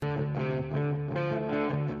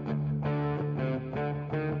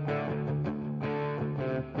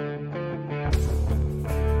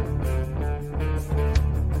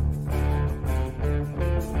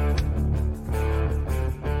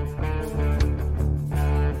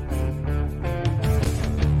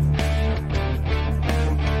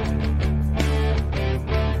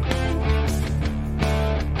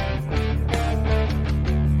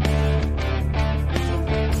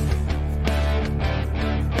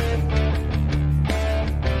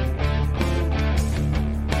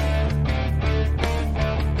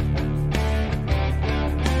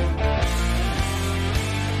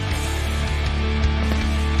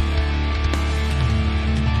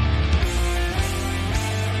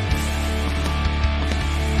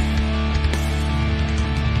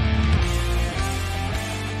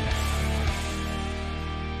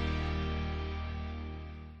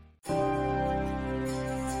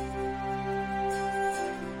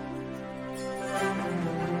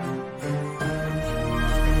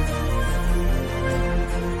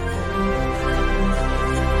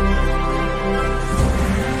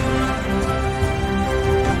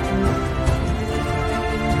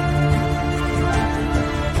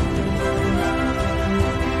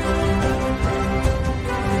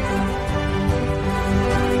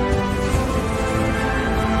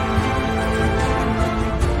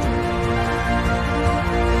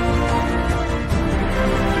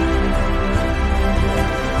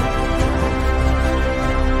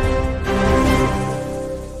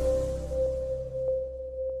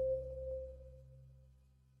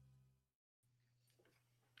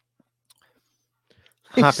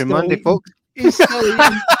Happy Monday, eating. folks. He's still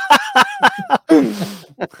eating.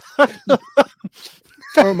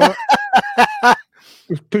 Oh, Matt.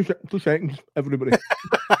 Just 2 seconds, everybody.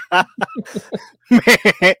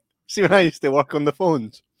 See, when I used to work on the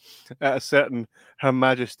phones at a certain Her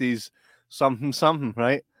Majesty's something,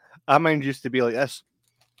 right? Our mind used to be like this.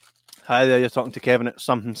 Hi there, you're talking to Kevin at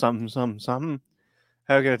something.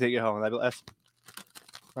 How can I take you home? And I'd be like this.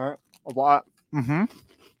 All right. What? Mm-hmm.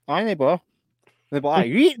 Hi, neighbour. Neighbour, are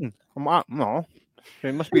you eating? I'm like, no.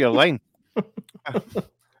 It must be your line.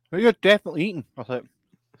 You're definitely eating. I thought.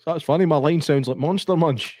 So that's funny. My line sounds like Monster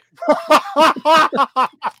Munch.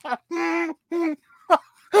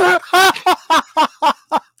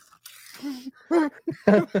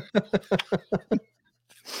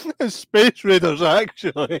 It's Space Raiders,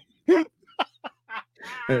 actually.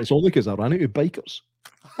 It's only because I ran out of bikers.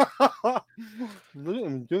 They don't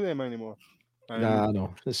even do them anymore. Nah,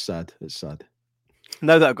 no, it's sad. It's sad.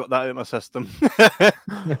 Now that I've got that out of my system,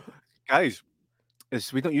 guys,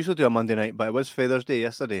 we don't usually do a Monday night, but it was Father's Day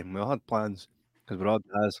yesterday, and we all had plans because we're all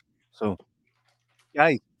dads. So,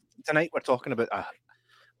 guys, tonight we're talking about.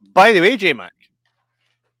 By the way, J Mac,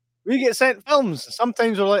 we get sent films.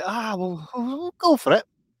 Sometimes we're like, we'll go for it.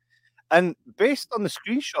 And based on the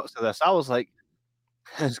screenshots of this, I was like,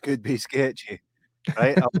 this could be sketchy,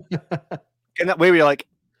 right? In that way, where you're like,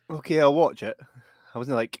 okay, I'll watch it. I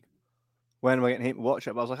wasn't like, when am I getting him to watch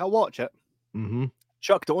it? But I was like, I'll watch it. Mm-hmm.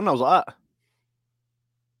 Chucked it on. I was like,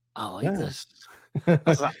 I like this. I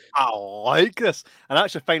was like, I like this. And I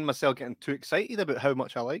actually find myself getting too excited about how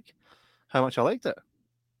much I liked it.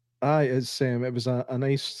 Aye, it was a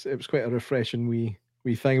nice. It was quite a refreshing wee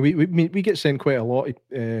thing. We get sent quite a lot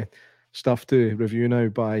of stuff to review now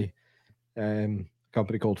by a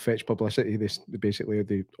company called Fetch Publicity. They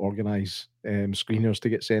organise screeners to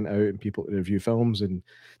get sent out and people to review films and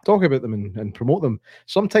talk about them and promote them.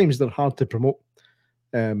 Sometimes they're hard to promote.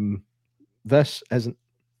 This isn't.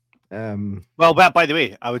 Well, but by the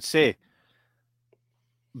way, I would say,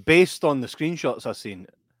 based on the screenshots I've seen,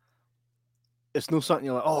 it's not something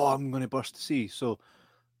you're like, oh, I'm going to burst to see. So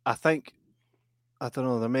I think, I don't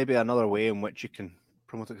know, there may be another way in which you can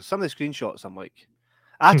promote it. Because some of the screenshots, I'm like,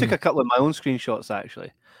 I took a couple of my own screenshots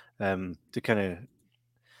actually, to kind of.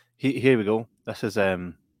 Here we go. This is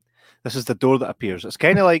the door that appears. It's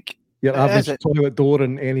kind of like your average toilet door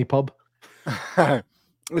in any pub.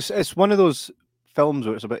 It's one of those films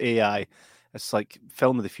where it's about AI. It's like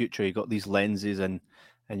film of the future. You got these lenses and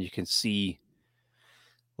you can see.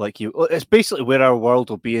 It's basically where our world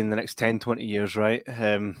will be in the next 10, 20 years, right?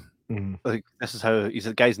 Like this is how he's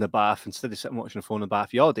the guy's in the bath instead of sitting watching the phone in the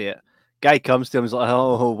bath. You all do it. Guy comes to him, he's like,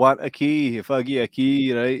 "Oh, want a key? If I get a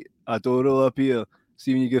key, right, a door will appear.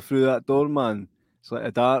 See when you get through that door, man. It's like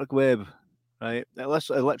a dark web, right? It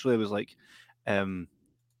literally was like, and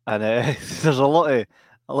there's a lot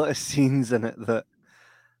of scenes in it that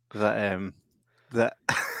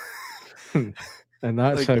and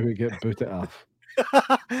that's how we get booted off.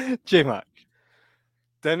 J-Mac,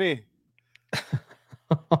 didn't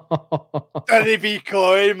he be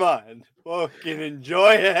coy, man? Fucking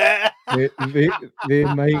enjoy it. They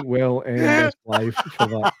might well end this life for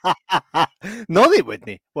that. No, they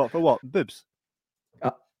wouldn't. What for? What boobs?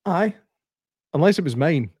 Aye, unless it was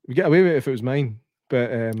mine. We get away with it if it was mine.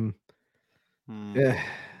 But yeah.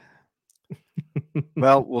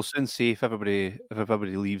 Well, we'll soon see if everybody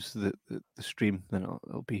leaves the stream. Then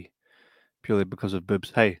it'll be purely because of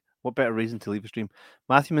boobs. Hey, what better reason to leave a stream?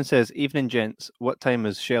 Matthewman says, "Evening, gents. What time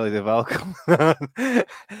is Shelley Duvall coming?"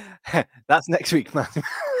 That's next week, Matthew.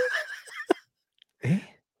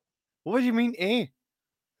 What do you mean, eh?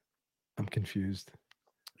 I'm confused.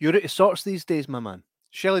 You're out of sorts these days, my man.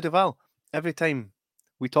 Shelley Duvall. Every time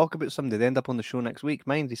we talk about somebody, they end up on the show next week.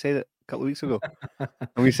 Mind, he said it a couple of weeks ago. And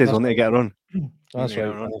we said, we'll need to get her on. That's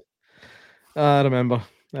right. I remember.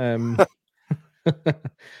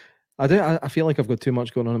 I feel like I've got too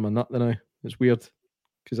much going on in my nut now. It's weird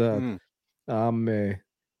because I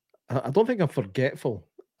don't think I'm forgetful.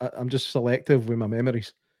 I'm just selective with my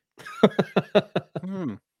memories.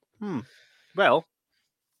 Well,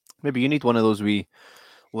 maybe you need one of those wee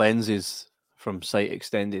lenses from Sight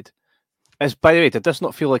Extended. By the way, did this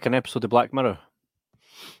not feel like an episode of Black Mirror?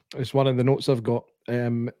 It's one of the notes I've got.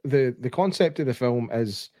 The concept of the film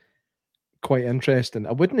is quite interesting.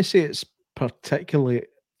 I wouldn't say it's particularly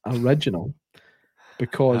original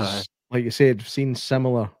because, like you said, I've seen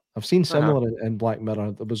similar in Black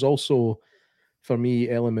Mirror. There was also, for me,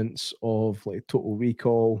 elements of like Total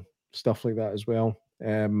Recall, stuff like that as well.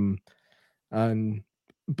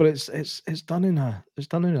 But it's done in a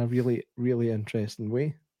really, really interesting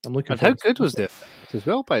way. I'm looking. And how good was it as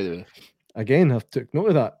well, by the way? again, I've took note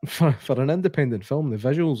of that for an independent film. The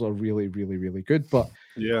visuals are really, really, really good. But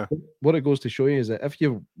Yeah. what it goes to show you is that if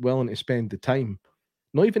you're willing to spend the time,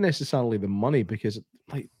 not even necessarily the money, because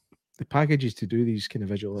like the packages to do these kind of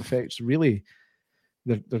visual effects really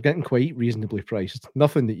they're getting quite reasonably priced.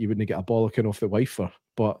 Nothing that you wouldn't get a bollocking off the wife for,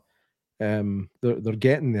 but they're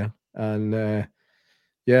getting there. And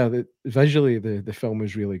yeah, visually the film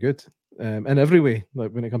is really good. In every way,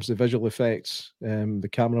 like when it comes to visual effects, the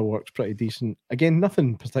camera works pretty decent. Again,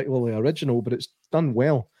 nothing particularly original, but it's done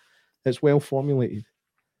well. It's well formulated.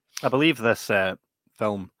 I believe this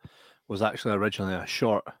film was actually originally a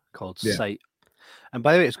short called Yeah. Sight. And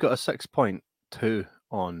by the way, it's got a 6.2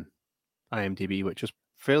 on IMDb, which is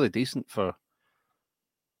fairly decent for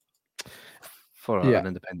an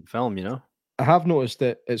independent film, you know? I have noticed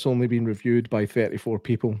that it's only been reviewed by 34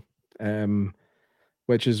 people,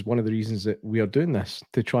 which is one of the reasons that we are doing this,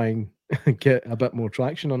 to try and get a bit more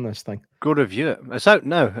traction on this thing. Go review it. It's out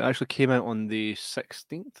now. It actually came out on the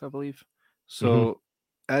 16th, I believe. So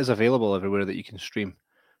it is available everywhere that you can stream.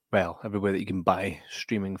 Well, everywhere that you can buy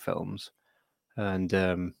streaming films. And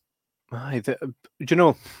do you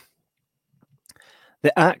know,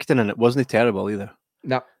 the acting in it wasn't terrible either.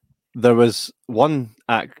 No. There was one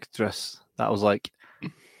actress that was like,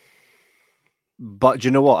 but do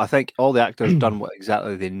you know what? I think all the actors done what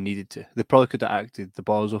exactly they needed to. They probably could have acted the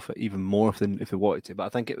balls off it even more if they wanted to. But I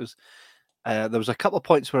think it was there was a couple of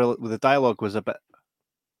points where the dialogue was a bit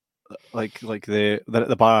like the at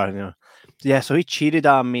the bar, you know. Yeah, so he cheated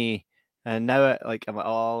on me, and now I'm like,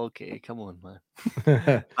 oh, okay, come on, man.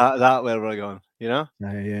 that where we're going, you know?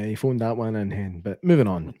 Yeah, he phoned that one in, Hen. But moving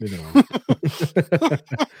on.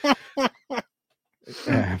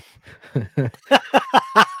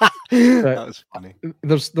 That was funny.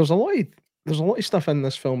 There's a lot of stuff in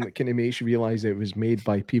this film that kind of makes you realize it was made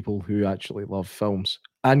by people who actually love films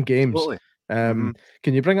and games. Totally. Can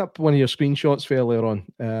you bring up one of your screenshots for earlier on?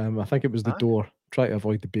 I think it was the door. Try to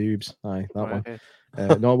avoid the boobs. Aye, that one. Okay.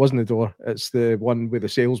 No, it wasn't the door. It's the one with the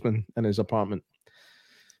salesman in his apartment.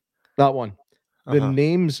 That one. The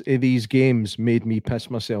names of these games made me piss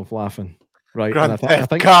myself laughing. Right. Grand and I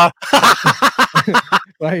think Car.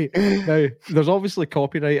 right. Now, there's obviously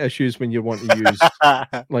copyright issues when you want to use,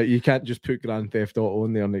 like, you can't just put Grand Theft Auto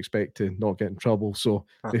in there and expect to not get in trouble. So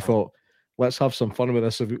they thought, let's have some fun with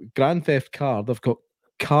this. So Grand Theft Car, they've got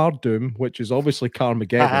Car Doom, which is obviously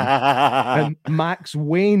Carmageddon, and Max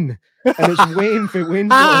Wayne, and it's Wayne for Wayne.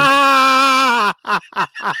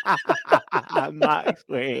 Max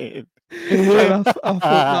Wayne. I thought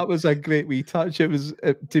that was a great wee touch.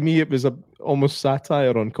 To me, it was almost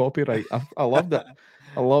satire on copyright. I loved it.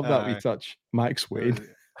 I love that wee touch. Max Wayne.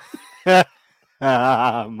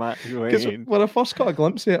 Max Wayne. When I first got a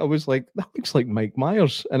glimpse of it, I was like, that looks like Mike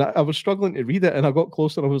Myers. And I was struggling to read it, and I got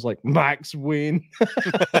closer and I was like, Max Wayne.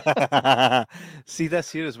 See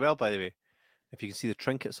this here as well, by the way. If you can see the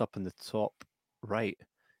trinkets up in the top right,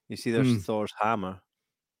 you see there's Thor's hammer.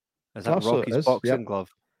 Is that Rocky's boxing glove?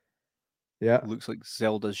 Yeah. It looks like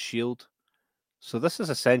Zelda's shield. So this is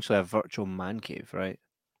essentially a virtual man cave, right?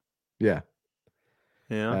 Yeah.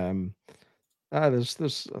 Yeah.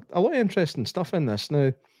 There's a lot of interesting stuff in this.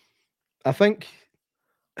 Now, I think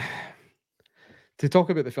to talk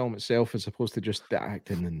about the film itself as opposed to just the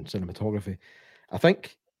acting and cinematography, I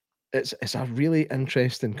think it's a really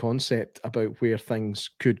interesting concept about where things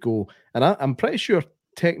could go. And I'm pretty sure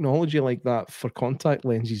technology like that for contact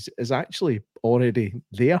lenses is actually already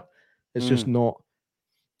there. It's just not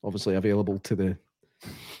obviously available to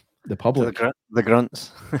the public. The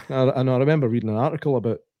grunts. And I remember reading an article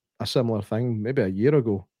about a similar thing maybe a year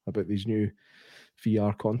ago about these new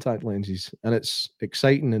VR contact lenses, and it's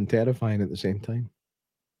exciting and terrifying at the same time.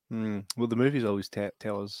 Well, the movies always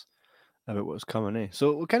tell us about what's coming, eh?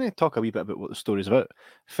 So we'll kind of talk a wee bit about what the story's about.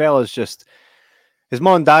 Fella's just, his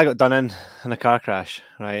mom and dad got done in a car crash,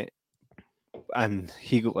 right? And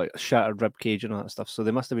he got like a shattered rib cage and all that stuff. So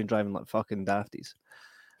they must have been driving like fucking dafties.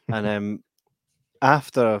 And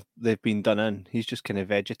after they've been done in, he's just kind of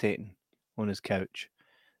vegetating on his couch,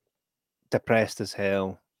 depressed as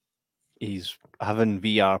hell. He's having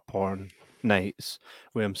VR porn nights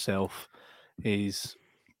with himself. He's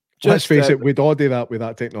just, let's face it, we'd all do that with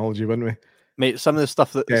that technology, wouldn't we? Mate, some of the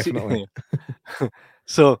stuff that definitely.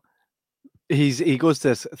 So he goes to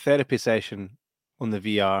this therapy session on the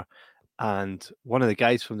VR, and one of the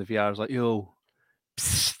guys from the VR is like, "Yo,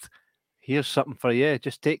 psst, here's something for you.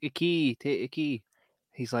 Just take a key. Take a key."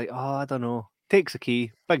 He's like, "Oh, I don't know." Takes a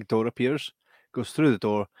key. Big door appears. Goes through the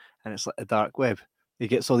door, and it's like a dark web. He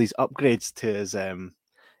gets all these upgrades to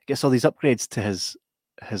his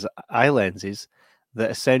his eye lenses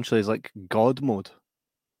that essentially is like God mode.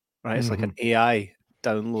 right? It's like an AI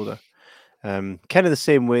downloader. Kind of the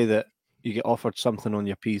same way that you get offered something on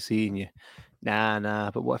your PC and you,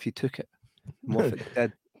 nah, but what if you took it? And what if it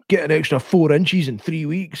did? Get an extra 4 inches in 3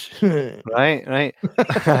 weeks. Right.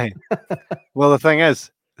 Well, the thing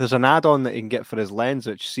is, there's an add-on that you can get for his lens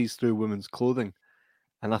which sees through women's clothing.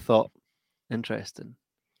 And I thought, interesting.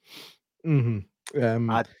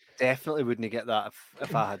 I definitely wouldn't get that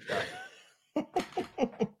if I had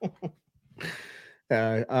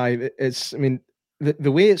that. I mean,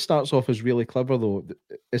 the way it starts off is really clever, though.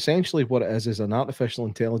 Essentially, what it is an artificial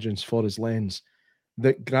intelligence for his lens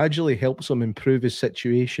that gradually helps him improve his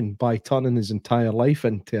situation by turning his entire life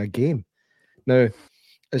into a game. Now,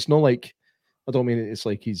 it's not like, I don't mean it's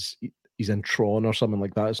like he's in Tron or something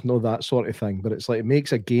like that. It's not that sort of thing, but it's like it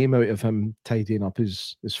makes a game out of him tidying up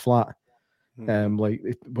his flat, like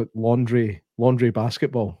with laundry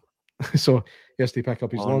basketball. So he has to pick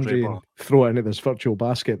up his laundry and throw it into this virtual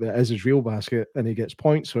basket that is his real basket, and he gets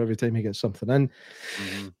points for every time he gets something in.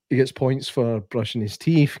 He gets points for brushing his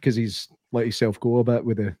teeth because he's let himself go a bit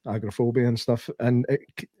with the agoraphobia and stuff, and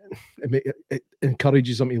it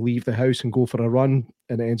encourages him to leave the house and go for a run,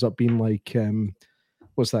 and it ends up being like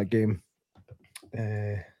what's that game?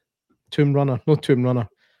 Tomb Runner. What's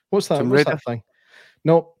that? What's that thing?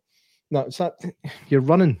 No, it's that you're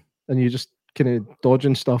running and you just kind of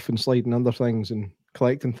dodging stuff and sliding under things and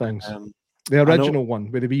collecting things. The original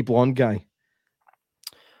one with the wee blonde guy.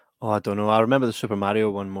 Oh, I don't know. I remember the Super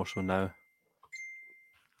Mario one more so now.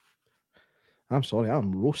 I'm sorry,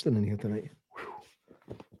 I'm roasting in here tonight.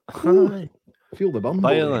 Feel the bum.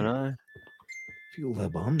 Feel the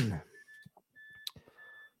bum.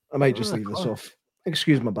 I might just leave this off.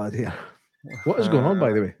 Excuse my bad hair. What is going on,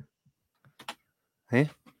 by the way? Hey?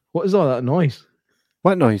 What is all that noise?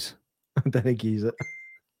 What noise? I didn't geese it.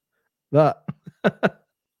 That.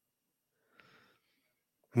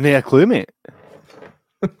 No a clue, mate.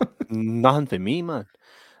 Nothing for me, man.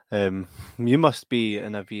 You must be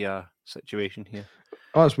in a VR situation here.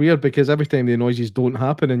 Oh, it's weird because every time the noises don't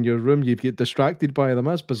happen in your room, you get distracted by them.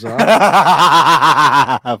 That's bizarre.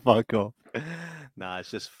 Fuck off. Nah,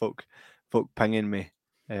 it's just folk pinging me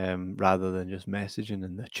rather than just messaging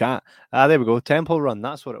in the chat. There we go. Temple Run.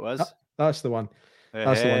 That's what it was. That's the one.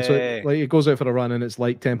 That's the one. So like, it goes out for a run and it's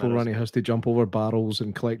like Temple Run. He has to jump over barrels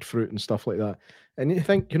and collect fruit and stuff like that. And you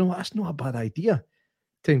think, that's not a bad idea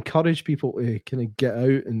to encourage people to kind of get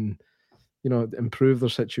out and, improve their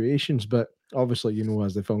situations. But obviously,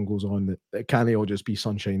 as the film goes on, that it can't all just be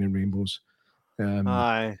sunshine and rainbows.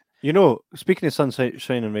 Aye. Speaking of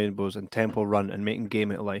sunshine and rainbows and Temple Run and making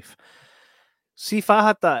game out of life, see if I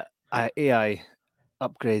had that AI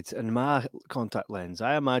upgrade in my contact lens,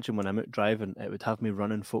 I imagine when I'm out driving, it would have me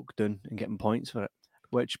running folk down and getting points for it.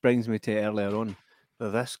 Which brings me to earlier on. They're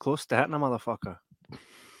this close to hitting a motherfucker.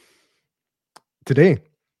 Today?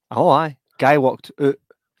 Oh, aye. Guy walked out.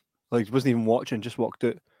 Like, wasn't even watching, just walked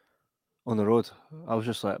out on the road. I was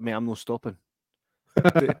just like, mate, I'm no stopping.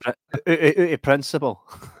 Out of principle.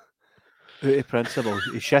 He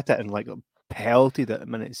shit it and like pelted it the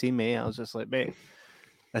minute he seen me. I was just like, mate,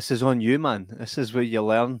 this is on you, man. This is where you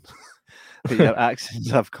learn that your actions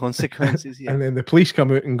have consequences here. And then the police come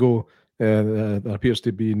out and go, there appears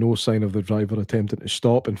to be no sign of the driver attempting to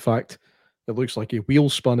stop. In fact, it looks like a wheel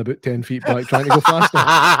spun about 10 feet back trying to go faster.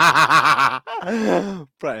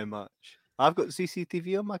 Pretty much. I've got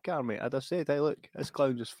CCTV on my car, mate. I'd have said, hey, look, this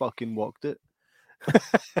clown just fucking walked it.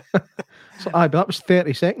 But that was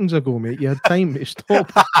 30 seconds ago, mate. You had time to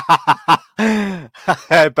stop.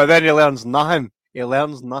 But then he learns nothing. You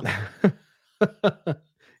learn nothing.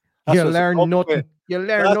 Nothing.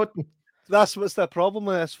 That's what's the problem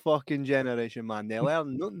with this fucking generation, man. They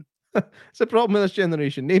learn nothing. It's the problem with this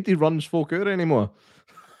generation. Nobody runs folk out anymore.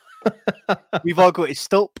 We've all got to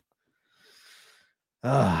stop.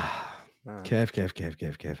 Kev.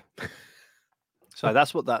 So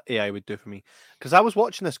that's what that AI would do for me. Because I was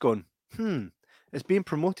watching this going, it's being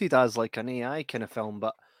promoted as like an AI kind of film,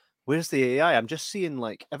 but where's the AI? I'm just seeing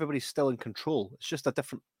like everybody's still in control. It's just a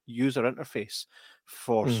different user interface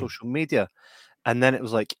for social media. And then it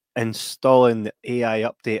was like installing the AI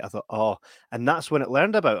update. I thought, and that's when it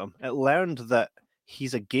learned about him. It learned that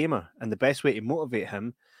he's a gamer, and the best way to motivate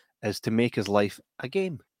him is to make his life a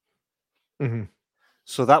game. Mm-hmm.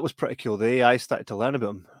 So that was pretty cool. The AI started to learn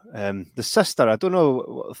about him. The sister, I don't know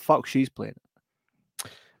what the fuck she's playing.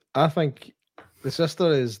 I think the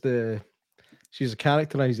sister she's a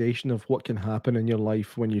characterization of what can happen in your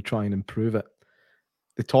life when you try and improve it.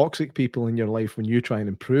 The toxic people in your life, when you try and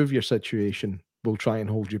improve your situation, will try and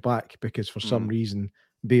hold you back because for some reason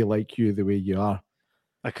they like you the way you are.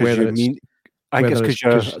 I guess because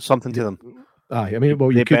you're something to them. Aye, I mean,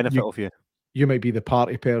 well, they benefit off you. You might be the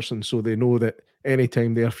party person, so they know that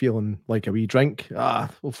anytime they're feeling like a wee drink,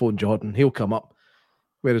 we'll phone Jordan, he'll come up.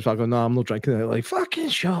 Whereas I go, no, I'm not drinking it. Like, fucking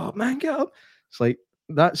shut up, man, get up. It's like,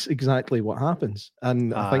 that's exactly what happens.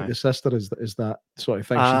 And I think the sister is that sort of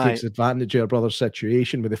thing. She takes advantage of her brother's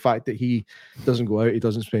situation with the fact that he doesn't go out, he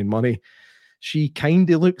doesn't spend money. She kind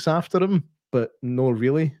of looks after him, but no,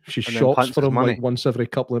 really. She shops for him like once every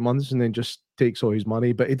couple of months and then just takes all his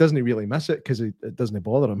money. But he doesn't really miss it because it doesn't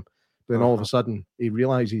bother him. Then all of a sudden he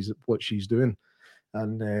realizes what she's doing.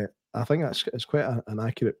 And I think it's quite an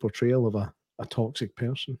accurate portrayal of a toxic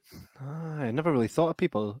person. I never really thought of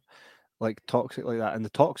people like toxic like that. And the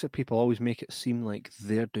toxic people always make it seem like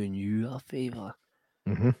they're doing you a favor.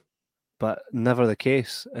 Mm-hmm. But never the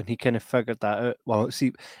case. And he kind of figured that out. Well,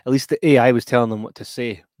 see, at least the AI was telling him what to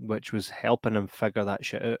say, which was helping him figure that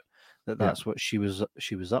shit out. That's what she was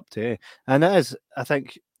up to. And it is, I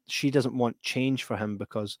think she doesn't want change for him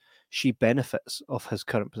because she benefits of his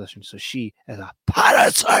current position. So she is a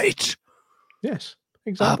parasite. Yes,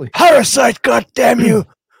 exactly. A parasite, goddamn you.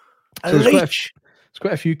 A leech. There's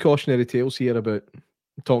quite a few cautionary tales here about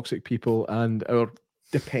toxic people and our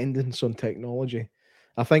dependence on technology.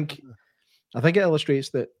 I think it illustrates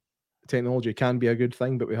that technology can be a good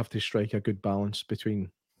thing, but we have to strike a good balance between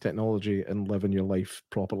technology and living your life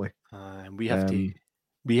properly. And we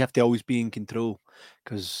have to always be in control,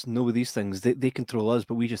 because none of these things, they control us,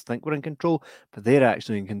 but we just think we're in control, but they're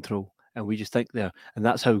actually in control, and we just think they're. And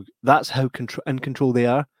that's how in control they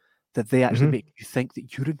are, that they actually make you think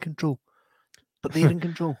that you're in control, but they're in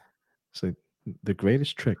control. So the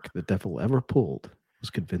greatest trick the devil ever pulled was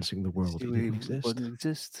convincing the world he didn't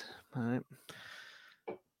exist. Right.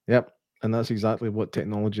 Yep, and that's exactly what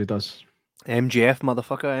technology does. MJF,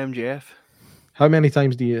 motherfucker, MJF. How many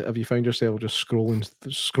times have you found yourself just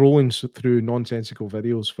scrolling through nonsensical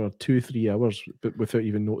videos for 2-3 hours, but without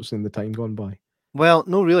even noticing the time gone by? Well,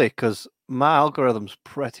 no, really, because my algorithm's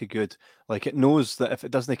pretty good. Like, it knows that if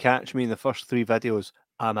it doesn't catch me in the first 3 videos,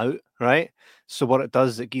 I'm out, right? So what it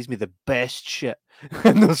does is it gives me the best shit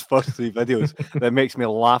in those first 3 videos that makes me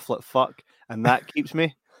laugh like fuck, and that keeps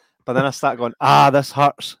me. But then I start going, this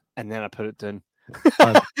hurts, and then I put it down.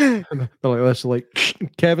 They're like this, like,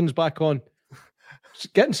 Kevin's back on.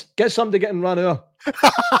 Get somebody getting run over.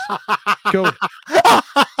 Cool.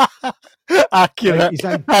 Accurate.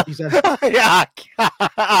 He's in. Yeah,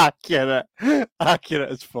 accurate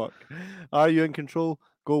as fuck. Are you in control?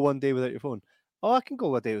 Go one day without your phone. Oh, I can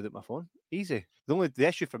go a day without my phone. Easy. The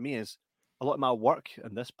issue for me is a lot of my work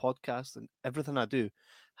and this podcast and everything I do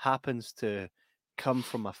happens to come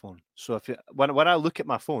from my phone. So when I look at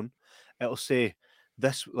my phone, it'll say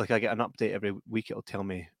this, like I get an update every week. It'll tell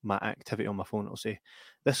me my activity on my phone. It'll say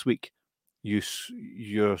this week,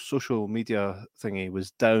 your social media thingy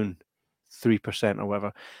was down 3% or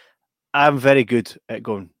whatever. I'm very good at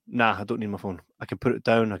going, nah, I don't need my phone. I can put it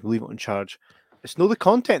down. I can leave it on charge. It's not the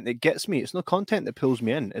content that gets me. It's not content that pulls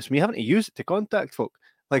me in. It's me having to use it to contact folk.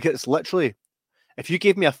 Like, it's literally, if you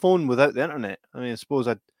gave me a phone without the internet, I mean, I suppose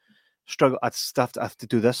I'd struggle. I'd have to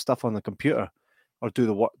do this stuff on the computer or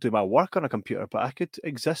do my work on a computer. But I could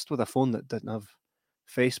exist with a phone that didn't have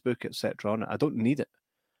Facebook, etc. on it. I don't need it.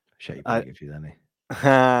 Shite bag if you didn't.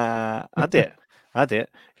 I did it.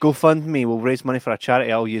 GoFundMe will raise money for a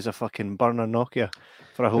charity. I'll use a fucking burner Nokia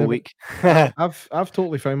for a whole week. I've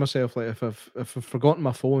totally found myself, like, if I've forgotten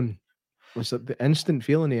my phone, was that the instant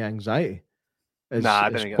feeling of anxiety is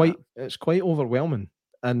it's quite overwhelming.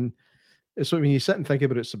 And it's like when you sit and think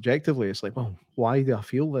about it subjectively, it's like, well, why do I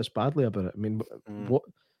feel this badly about it? I mean, what?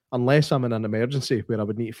 Unless I'm in an emergency where I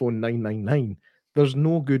would need to phone 999, there's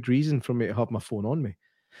no good reason for me to have my phone on me.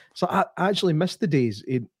 So I actually miss the days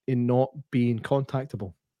in not being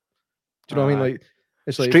contactable. Do you know what I mean? Like,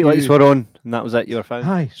 it's like street lights were on, and that was it. You were fine.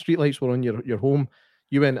 Hi, street lights were on. You're home.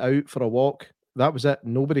 You went out for a walk. That was it.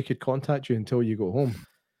 Nobody could contact you until you go home.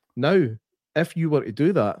 Now, if you were to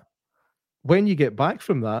do that, when you get back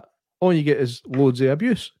from that, all you get is loads of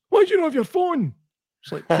abuse. Why do you not have your phone?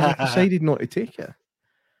 It's like, I decided not to take it.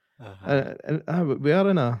 And we're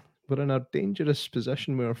in a dangerous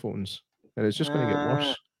position with our phones, and it's just going to get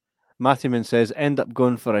worse. Matthewman says, end up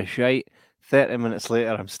going for a shite. 30 minutes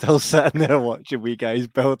later, I'm still sitting there watching we guys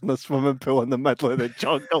building a swimming pool in the middle of the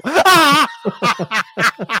jungle.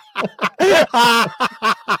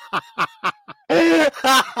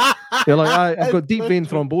 You're like, I've got deep vein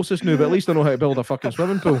thrombosis now, but at least I know how to build a fucking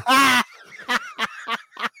swimming pool.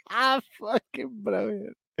 Fucking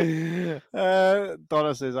brilliant.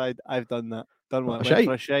 Donna says, I've done that. Done what? Went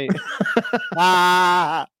for a shite.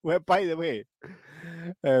 Well, by the way,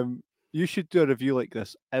 you should do a review like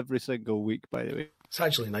this every single week, by the way. It's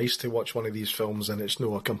actually nice to watch one of these films and it's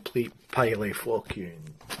no a complete pile of fuck you.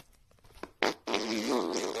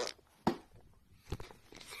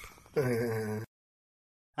 That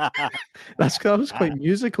was quite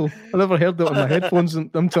musical. I never heard that on my headphones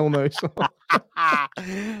until now. So.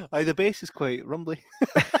 The bass is quite rumbly.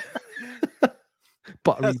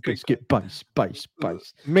 Buttery biscuit, bass.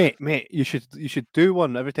 Mate, you should do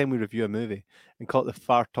one every time we review a movie and call it the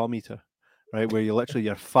fartometer, right? Where you literally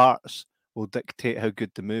your farts will dictate how good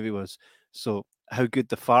the movie was. So how good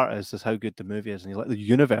the fart is how good the movie is, and you let the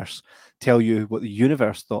universe tell you what the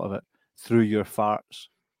universe thought of it through your farts.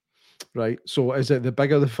 Right. So is it the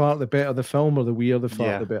bigger the fart, the better the film, or the weirder the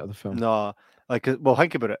fart, the better the film? No, like, well,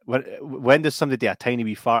 think about it. When does somebody do a tiny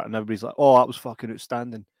wee fart and everybody's like, "Oh, that was fucking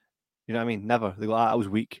outstanding"? You know what I mean? Never. They go, "Ah, that was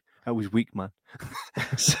weak. That was weak, man."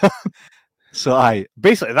 so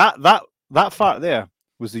basically that fart there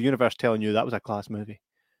was the universe telling you that was a class movie.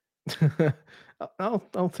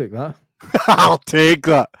 I'll take that. I'll take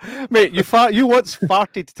that, mate. You once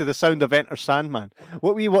farted to the sound of Enter Sandman.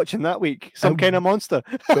 What were you watching that week? Some kind of monster.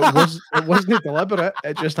 It wasn't deliberate.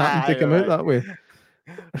 It just happened to come out that way.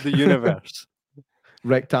 The universe.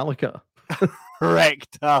 Rectalica.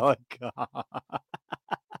 Rectalica.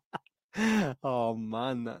 Oh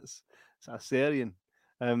man, that's Assyrian.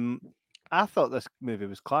 I thought this movie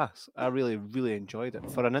was class. I really, really enjoyed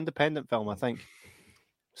it. For an independent film, I think.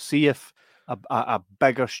 See if a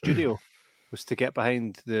bigger studio was to get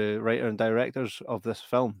behind the writer and directors of this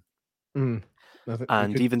film. And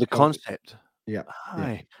even the concept. Yeah.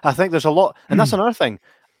 I think there's a lot, and that's another thing.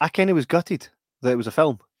 I kind of was gutted that it was a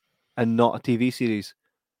film and not a TV series.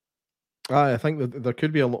 I think that there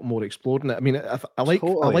could be a lot more explored in it. I mean, I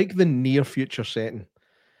like the near future setting,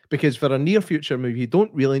 because for a near future movie, you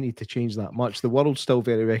don't really need to change that much. The world's still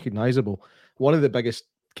very recognizable. One of the biggest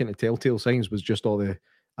kind of telltale signs was just all the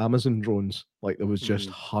Amazon drones. Like there was just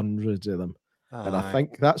hundreds of them. And I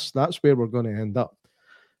think that's where we're going to end up.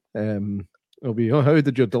 It'll be, how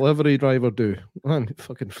did your delivery driver do? Man,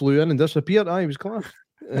 fucking flew in and disappeared. He was class.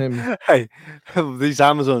 Hey, these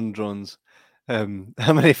Amazon drones. How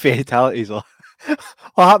many fatalities? What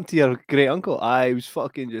happened to your great uncle? He was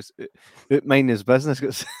fucking just minding his business.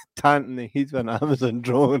 Got tanting. He'd been Amazon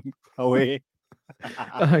drone away.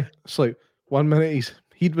 It's like 1 minute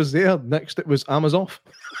he was there. Next it was Amazon.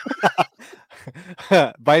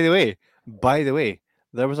 By the way,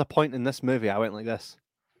 there was a point in this movie I went like this.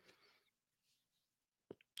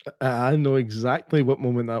 I know exactly what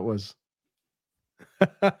moment that was.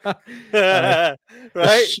 Right?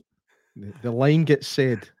 The line gets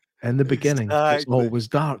said in the beginning. Exactly. It's always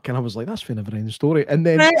dark, and I was like, "That's for never ending story." And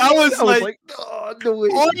then I was like, "Oh no way!"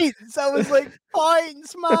 Points. I was like,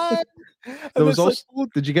 "Points, man." There was also.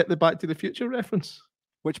 Did you get the Back to the Future reference?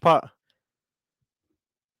 Which part?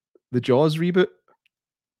 The Jaws reboot.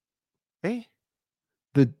 Hey,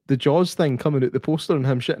 the Jaws thing coming out the poster and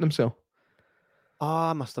him shitting himself. Oh,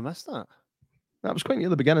 I must have missed that. That was quite near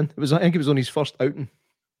the beginning. I think it was on his first outing.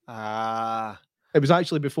 It was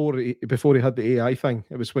actually before he had the AI thing.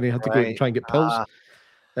 It was when he had to go and try and get pills.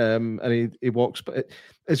 And he walks, but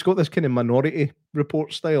it's got this kind of Minority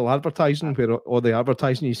Report style advertising where all the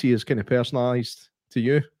advertising you see is kind of personalised to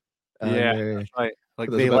you. And, that's right. Like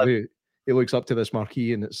he looks up to this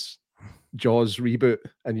marquee and it's Jaws reboot,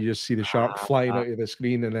 and you just see the shark flying out of the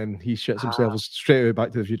screen, and then he shits himself straight away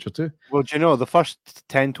Back to the Future too. Well, do you know, the first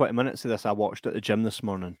 10-20 minutes of this I watched at the gym this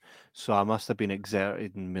morning, so I must have been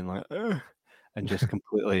exerted and been like, ugh, and just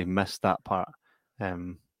completely missed that part.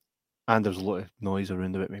 And there's a lot of noise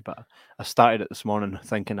around about me, but I started it this morning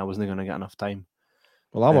thinking I wasn't going to get enough time.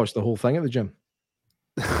 Well, I watched the whole thing at the gym.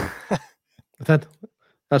 I did.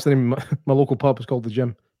 That's the name of my local pub. It's called the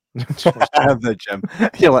Gym. The gym.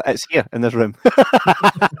 You're like, it's here in this room.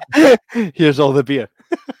 Here's all the beer.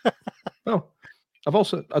 Oh,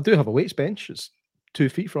 I do have a weights bench. It's 2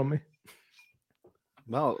 feet from me.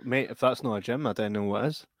 Well, mate, if that's not a gym, I don't know what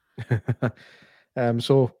is.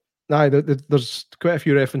 So there's quite a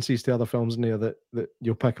few references to other films in there that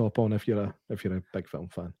you'll pick up on if you're a big film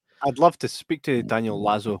fan. I'd love to speak to Daniel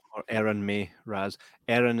Lazo or Aaron May Raz.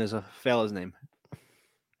 Aaron is a fella's name.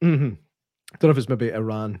 Mm-hmm. I don't know if it's maybe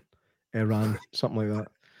Iran, something like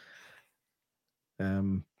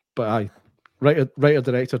that. But writer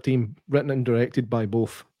director team, written and directed by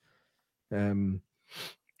both. I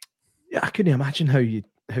couldn't imagine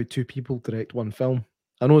how two people direct one film.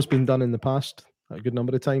 I know it's been done in the past a good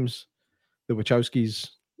number of times. The Wachowskis,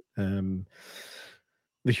 the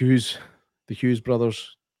Hughes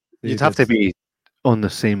brothers. You'd have to be on the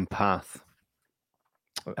same path.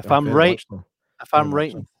 If I'm right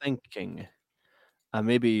in thinking, I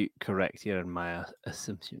may be correct here in my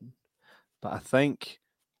assumption, but I think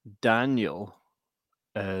Daniel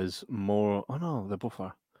is more. Oh no, they both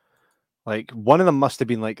are. Like one of them must have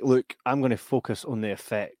been like, "Look, I'm going to focus on the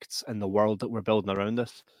effects and the world that we're building around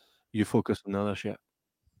us. You focus on the other shit."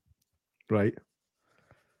 Right.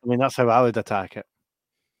 I mean, that's how I would attack it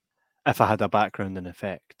if I had a background in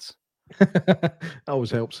effects. That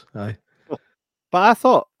always helps. Aye. But I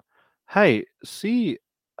thought, hey, see,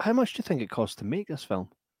 how much do you think it cost to make this film?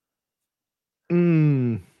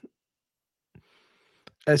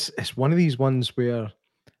 It's one of these ones where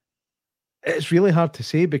it's really hard to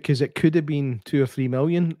say because it could have been 2 or 3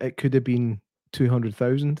 million. It could have been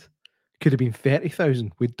 200,000. Could have been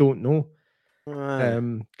 30,000. We don't know.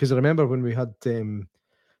 Because I remember when we had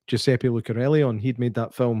Giuseppe Lucarelli on, he'd made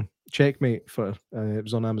that film Checkmate for it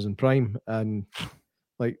was on Amazon Prime, and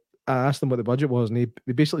like I asked him what the budget was, and they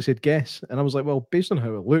basically said guess, and I was like, well, based on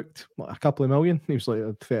how it looked, like a couple of million. He was like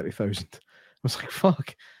 30,000. I was like, fuck.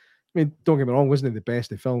 I mean, don't get me wrong, wasn't it the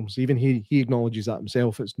best of films? Even he acknowledges that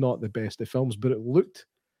himself. It's not the best of films, but it looked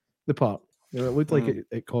the part. You know, it looked like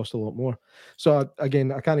it cost a lot more. So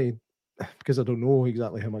again, I can't, because I don't know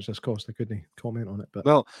exactly how much this cost. I couldn't comment on it. But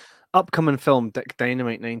well, upcoming film Dick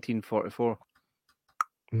Dynamite 1944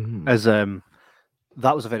 is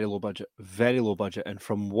that was a very low budget, and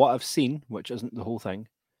from what I've seen, which isn't the whole thing,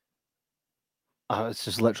 it's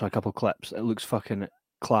just literally a couple of clips. It looks fucking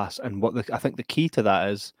class, and I think the key to that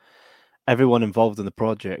is everyone involved in the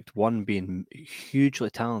project, one being hugely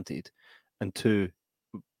talented, and two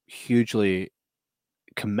hugely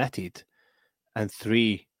committed, and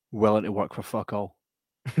three willing to work for fuck all.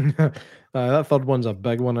 That third one's a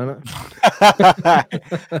big one, isn't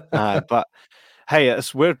it? But hey,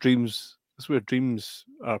 it's where dreams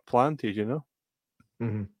are planted, you know.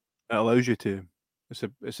 Mm-hmm. It allows you to.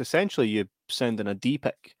 It's essentially you sending a D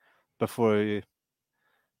pic before you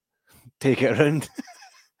take it around.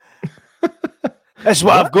 That's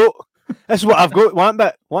what I've got. That's what I've got. Want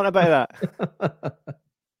a bit of that?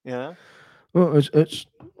 Yeah. Well, it's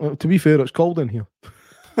to be fair, it's cold in here.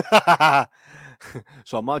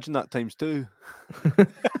 So imagine that times 2.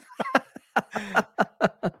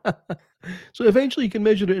 So eventually you can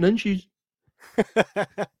measure it in inches.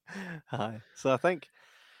 Hi. So I think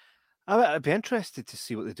I'd be interested to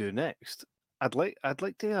see what they do next. I'd like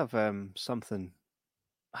to have something.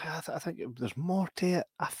 I think there's more to it.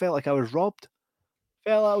 I felt like I was robbed.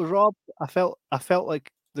 I felt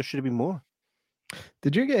like there should have been more.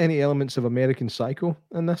 Did you get any elements of American Psycho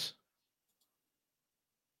in this?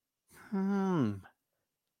 I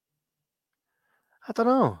don't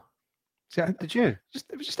know. See, Did you?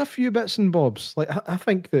 It was just a few bits and bobs. Like I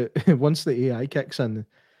think that once the AI kicks in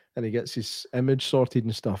and he gets his image sorted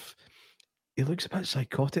and stuff, he looks a bit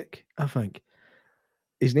psychotic. I think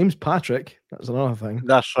his name's Patrick. That's another thing.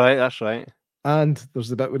 That's right. And there's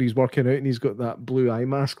the bit where he's working out and he's got that blue eye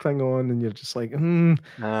mask thing on, and you're just like,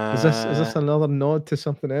 is this another nod to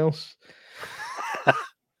something else?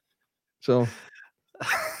 So,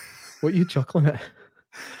 what are you chuckling at?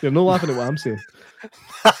 You're not laughing at what I'm saying.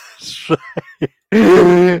 That's right.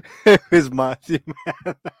 It was Matthew,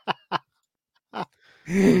 man. What's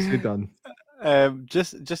he done?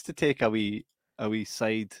 Just to take a wee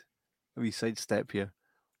side step here.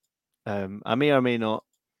 I may or may not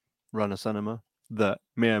run a cinema that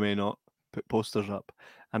may or may not put posters up,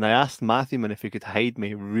 and I asked Matthew if he could hide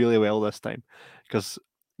me really well this time, because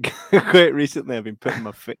quite recently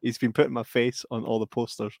he's been putting my face on all the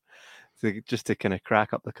posters just to kind of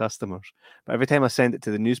crack up the customers. But every time I send it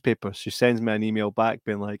to the newspaper, she sends me an email back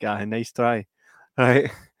being like, nice try, right?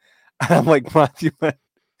 And I'm like, Matthew, man,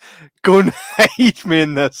 go and hide me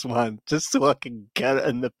in this one just so I can get it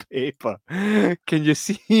in the paper. Can you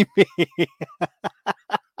see me?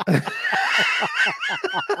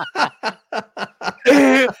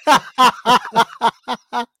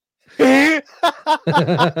 Can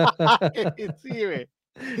you see me?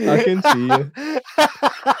 I can see you.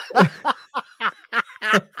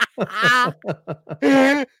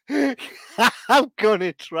 I'm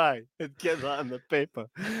gonna try and get that in the paper.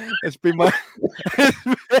 It's been my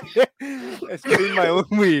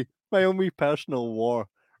my own wee personal war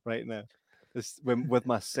right now. This with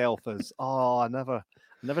myself is I never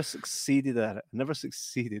succeeded at it. I never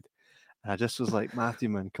succeeded. And I just was like, Matthew,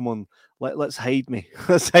 man, come on, let's hide me.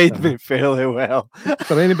 Let's hide me fairly well.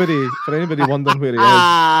 For anybody wondering where he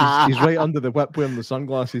is, he's right under the whip wearing the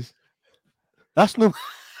sunglasses. That's no.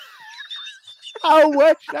 I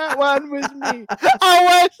wish that one was me.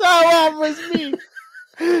 I wish that one was me.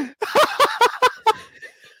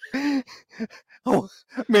 Oh,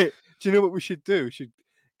 mate, do you know what we should do? We should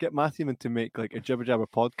get Matthew to make like a Jibber Jabber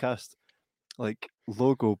podcast like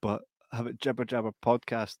logo, but have it Jibber Jabber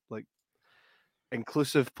podcast like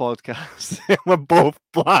inclusive podcast. We're both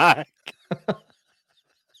black.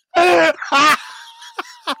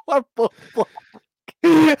 We're both black.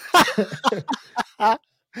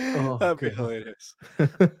 Oh, That'd be God. hilarious.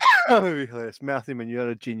 That would be hilarious. Matthew, man,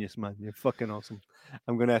 you're a genius, man. You're fucking awesome.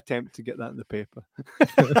 I'm going to attempt to get that in the paper.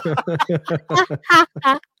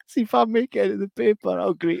 See if I make it in the paper.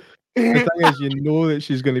 Oh, great. The thing is, you know that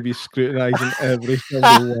she's going to be scrutinising every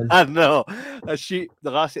single one. I know. The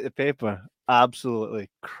last at the paper absolutely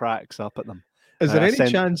cracks up at them. Is there any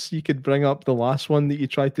chance you could bring up the last one that you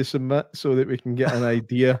tried to submit so that we can get an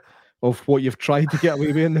idea of what you've tried to get away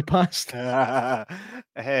with in the past? I'm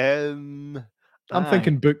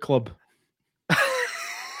thinking book club.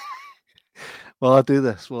 Well, I'll do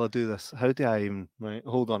this. How do I even... Right,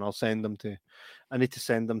 hold on. I'll send them to... I need to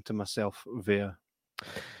send them to myself via...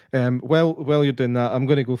 While you're doing that, I'm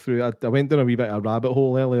going to go through... I went down a wee bit of a rabbit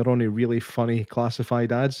hole earlier on of really funny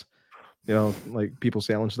classified ads. You know, like people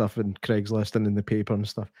selling stuff in Craigslist and in the paper and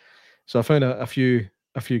stuff. So I found a few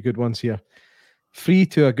good ones here. Free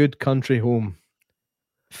to a good country home.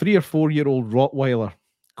 3 or 4 year old Rottweiler,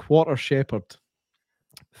 quarter shepherd,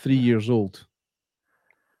 3 years old.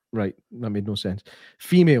 Right, that made no sense.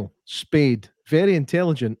 Female, spayed, very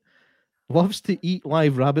intelligent, loves to eat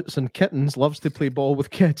live rabbits and kittens, loves to play ball with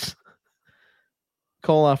kids.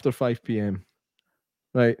 Call after 5 p.m.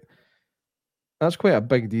 Right. That's quite a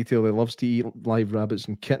big detail. He loves to eat live rabbits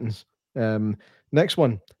and kittens. Next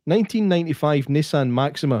one. 1995 Nissan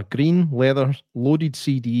Maxima. Green, leather, loaded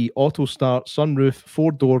CD, auto start, sunroof,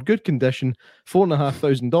 4-door, good condition,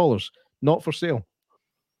 $4,500. Not for sale.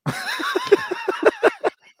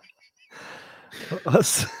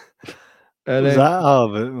 This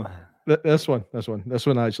one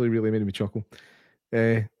actually really made me chuckle.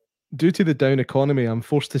 Due to the down economy, I'm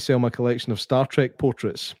forced to sell my collection of Star Trek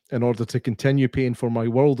portraits in order to continue paying for my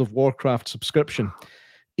World of Warcraft subscription.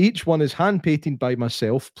 Each one is hand-painted by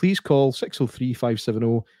myself. Please call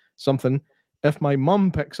 603-570 something. If my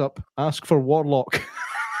mum picks up, ask for Warlock.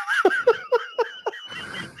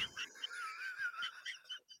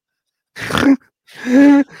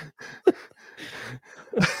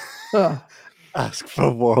 Ask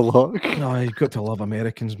for Warlock. No, you've got to love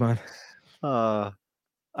Americans, man.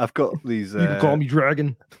 I've got these. You can call me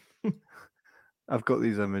Dragon. I've got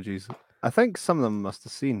these images. I think some of them must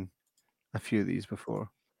have seen a few of these before.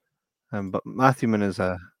 But Matthewman is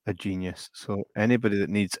a genius. So anybody that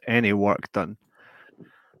needs any work done,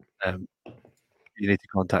 you need to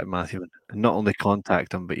contact Matthewman. And not only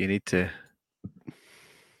contact him, but you need to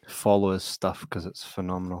follow his stuff because it's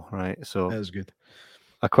phenomenal, right? So that is good.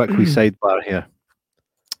 A quick wee sidebar here.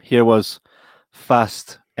 Here was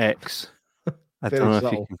Fast X. I very don't know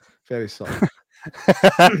subtle. If you can... Very subtle.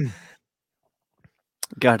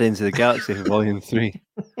 Guardians of the Galaxy Volume 3.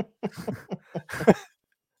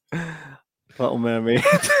 Little Mermaid.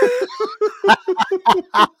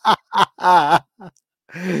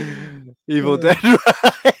 Evil Dead Rise.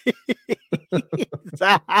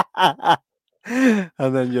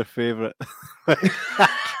 And then your favourite.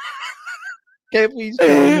 I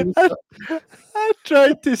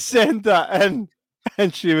tried to send that in,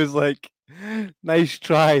 and she was like, "Nice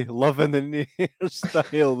try, loving the new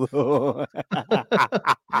hairstyle though."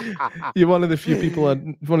 You're one of the few people,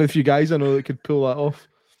 one of the few guys I know that could pull that off.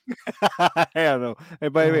 I don't know. Hey,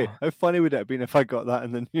 by the way, how funny would it have been if I got that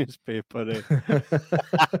in the newspaper? That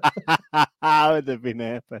would have been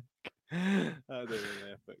epic. That would have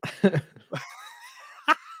been epic.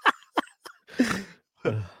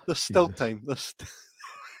 There's still time. There's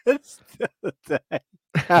still time.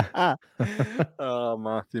 Oh,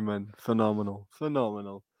 Matthew, man. Phenomenal.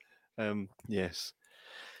 Yes.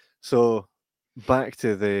 So back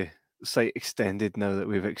to the site extended now that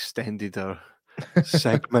we've extended our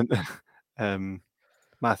segment.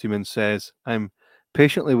 Matthewman says, I'm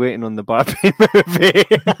patiently waiting on the Barbie movie.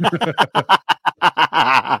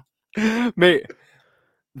 Mate,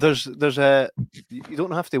 there's a you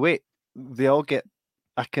don't have to wait. They all get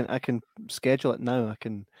I can schedule it now.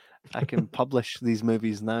 I can publish these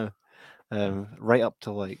movies now. Right up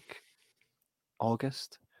to like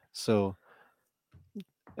August. So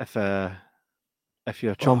if you're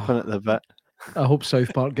chomping at the bit. I hope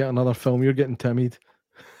South Park get another film. You're getting timid.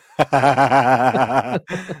 It's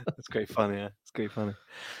quite funny. Yeah? It's quite funny.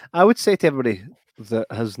 I would say to everybody that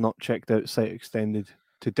has not checked out Site Extended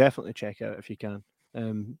to definitely check it out if you can.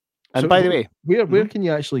 And so by the way, where can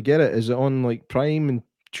you actually get it? Is it on like Prime and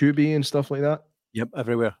Tubi and stuff like that? Yep,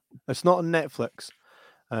 everywhere. It's not on Netflix,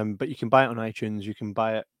 but you can buy it on iTunes. You can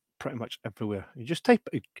buy it pretty much everywhere. You just type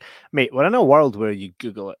it. Mate, we're in a world where you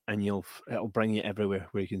Google it and it'll bring you everywhere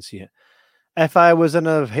where you can see it. If I was in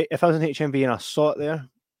HMV and I saw it there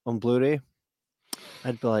on Blu-ray,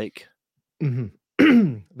 I'd be like,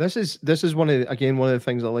 This is one of the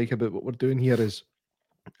things I like about what we're doing here is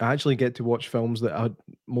I actually get to watch films that I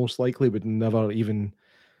most likely would never even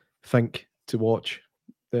think to watch,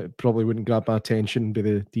 that probably wouldn't grab my attention by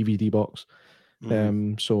the DVD box.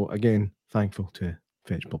 So again, thankful to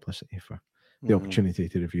Fetch Publicity for the opportunity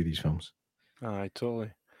to review these films. Aye,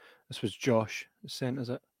 totally. This was Josh sent us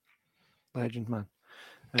it. Legend, man.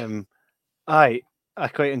 I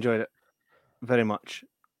quite enjoyed it very much,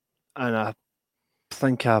 and I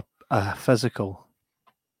think a physical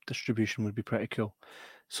distribution would be pretty cool.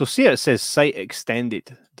 So see, it says Sight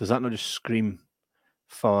Extended. Does that not just scream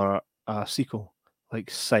for a sequel, like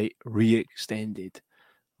Sight Re-Extended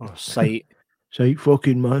or Sight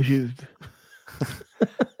fucking massive.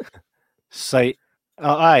 Sight?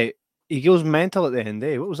 Aye, he goes mental at the end.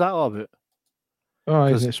 What was that all about? Oh,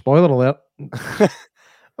 isn't it? Spoiler alert.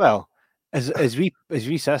 Well, his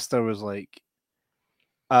wee sister was like,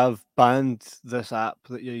 "I've banned this app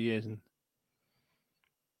that you're using."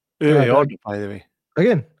 Order, by the way.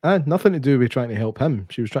 Again, nothing to do with trying to help him.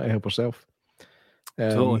 She was trying to help herself.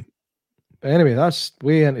 Totally. Anyway, that's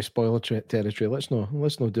way into spoiler territory. Let's not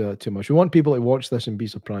do that too much. We want people to watch this and be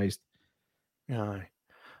surprised. Aye.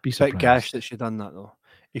 Be surprised. Bit gash that she done that though.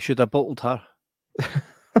 He should have bottled her.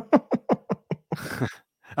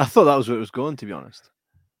 I thought that was where it was going, to be honest.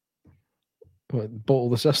 What, bottle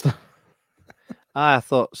the sister? I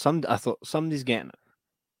thought somebody's getting it.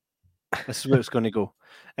 This is where it's going to go.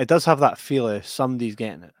 It does have that feel of somebody's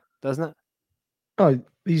getting it, doesn't it? Oh,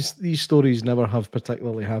 these stories never have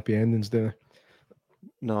particularly happy endings, do they?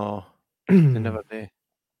 No, they never do.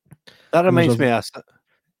 That reminds me of...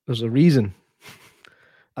 There's a reason.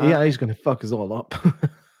 AI is going to fuck us all up. You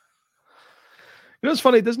know, it's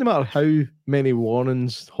funny. It doesn't matter how many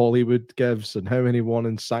warnings Hollywood gives and how many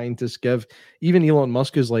warnings scientists give. Even Elon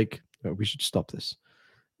Musk is like, oh, we should stop this.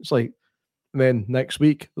 It's like, then next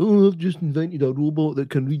week, I've just invented a robot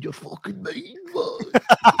that can read your fucking mind.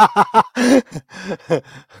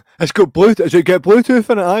 It's got Bluetooth. Does it get Bluetooth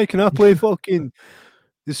in it? Aye, can I play fucking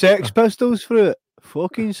the Sex Pistols through it?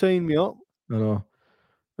 Fucking sign me up. I know.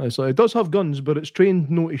 It's like, it does have guns, but it's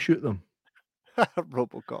trained not to shoot them.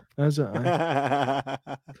 Robocop. Is it? Aye.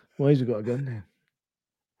 Why has he got a gun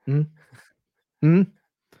then?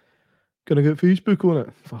 Gonna get Facebook on it?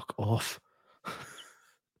 Fuck off.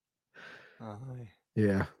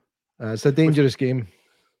 Yeah. It's a dangerous game.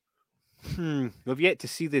 We've yet to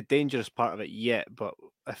see the dangerous part of it yet, but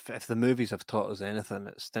if the movies have taught us anything,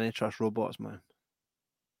 it's didn't trust robots, man.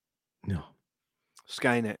 No.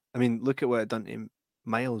 Skynet. I mean, look at what it done to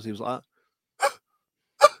Miles. He was like that.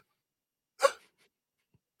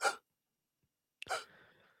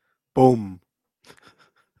 Boom.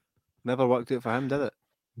 Never worked out for him, did it?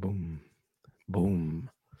 Boom. Boom.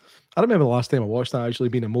 I remember the last time I watched that actually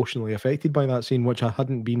being emotionally affected by that scene, which I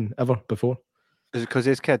hadn't been ever before. Is it because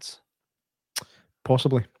he has kids?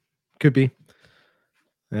 Possibly. Could be.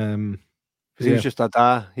 He was just a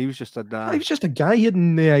da. He was just a da. He was just a guy. He had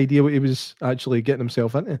no idea what he was actually getting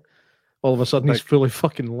himself into. All of a sudden, he's fully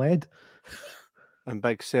fucking led. And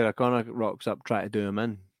big Sarah Connor rocks up trying to do him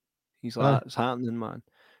in. He's like, "It's happening, man."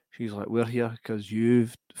 She's like, "We're here because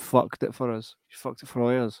you've fucked it for us. You fucked it for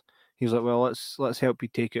all us." He's like, "Well, let's help you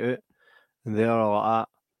take it out." And they're all like that.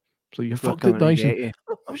 So you fucked it, Dyson.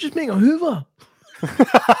 I was just making a Hoover.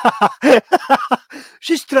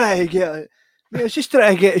 Just trying to get it. Yeah, just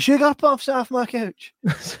trying to get the sugar puffs off my couch.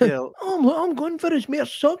 Yeah. I'm going for his mere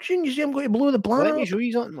suction. You see, I'm going to blow the planet. Let me show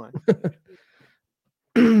you something,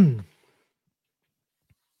 man.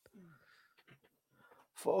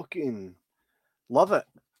 Fucking love it.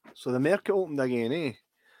 So the market opened again, eh?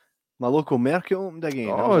 My local market opened again.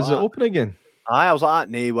 Oh, is it open again? I was like,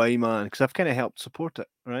 "Nay, why, man?" Because I've kind of helped support it,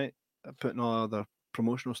 right? Putting all other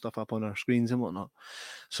promotional stuff up on our screens and whatnot.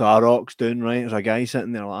 So I rocks down, right? There's a guy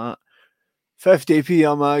sitting there like that.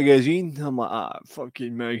 50p a magazine. I'm like,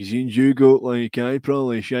 fucking magazines you got, like, I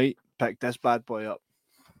probably shite. Pick this bad boy up.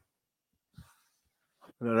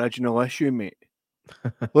 An original issue, mate.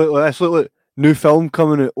 Look at this, look. New film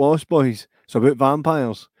coming out, Lost Boys. It's about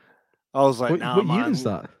vampires. I was like, what year is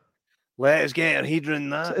that? Let's get our head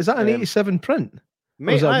around that. Is that an 87 print?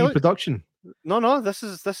 Mate, or is that a reproduction? No, this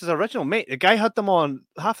is original, mate. The guy had them on,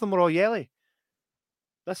 half of them were all yellow.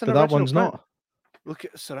 That's an original that one's print. not. Look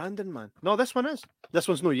at Sarandon, man. No, this one is. This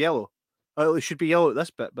one's no yellow. It should be yellow at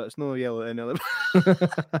this bit, but it's no yellow at any other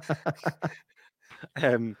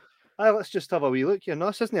bit. Let's just have a wee look here. No,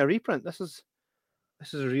 this isn't a reprint. This is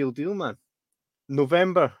a real deal, man.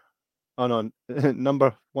 November. Oh no,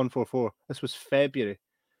 number 144. This was February.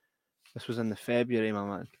 This was in the February, my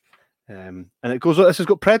man. And it goes. This has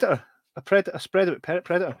got Predator, a spread about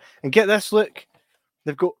Predator, and get this, look,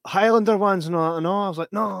 they've got Highlander ones and all. I was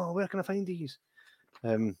like, no, where can I find these?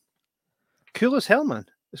 Cool as hell, man.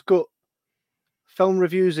 It's got film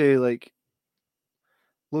reviews of like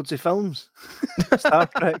loads of films. Star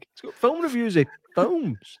Trek. It's got film reviews of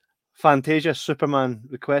films. Fantasia, Superman,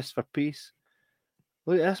 The Quest for Peace.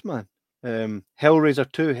 Look at this, man.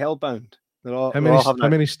 Hellraiser 2, Hellbound. How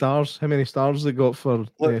many stars? How many stars they got for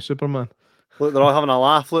Superman? Look, they're all having a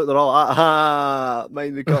laugh. Look, they're all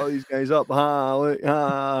mind we cut all these guys up. Look,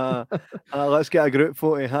 let's get a group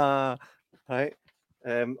photo. Right.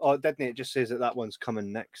 Didn't it? It just says that one's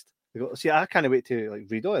coming next. See, I can't wait to like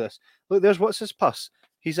read all of this. Look, there's what's his puss.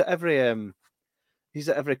 He's at every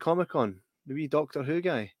Comic-Con. The wee Doctor Who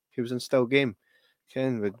guy who was in Still Game.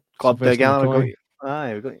 Ken with Club Big Alan.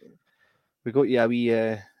 We got you a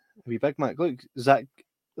wee Big Mac. Look, Zach.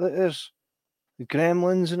 Look, there's the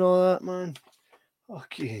Gremlins and all that, man.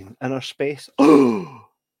 Okay, Inner Space. Oh,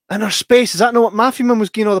 Inner Space. Is that not what Matthew Man was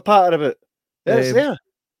getting all the patter about? It's there.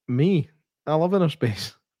 Me. I love Inner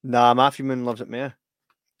Space. Nah, Matthew Moon loves it more.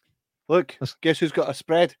 Look, guess who's got a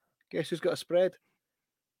spread? Guess who's got a spread?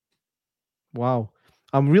 Wow.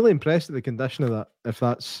 I'm really impressed at the condition of that, if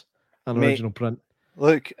that's an original print.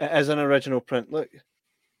 Look, it is an original print. Look.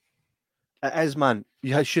 It is, man.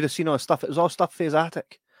 You should have seen all the stuff. It was all stuff for his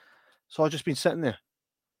attic. So I've just been sitting there.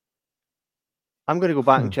 I'm going to go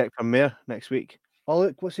back and check for Mayor next week. Oh,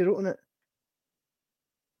 look, what's he wrote on it?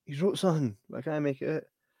 He wrote something. Why can't I make it out?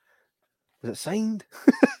 Is it signed?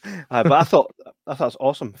 But I thought it's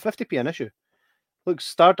awesome. 50p an issue. Look,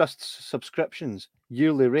 Stardust subscriptions,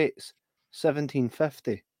 yearly rates,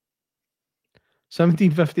 $17.50.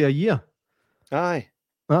 $17.50 a year? Aye.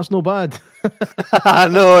 That's no bad. I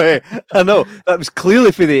know. That was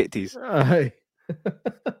clearly for the 80s. Aye.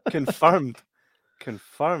 Confirmed.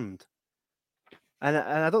 And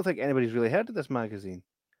I don't think anybody's really heard of this magazine.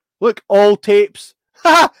 Look, all tapes.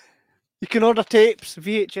 Ha! You can order tapes,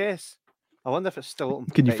 VHS. I wonder if it's still open.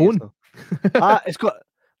 Can you phone? It's got...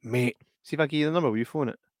 Mate, see if I give you the number. Will you phone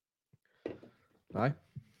it? Aye.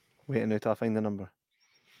 Wait now till I find the number.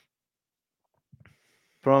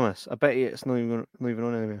 Promise. I bet you it's not even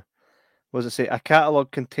on anywhere. What does it say? A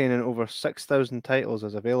catalogue containing over 6,000 titles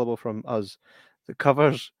is available from us that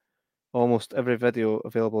covers almost every video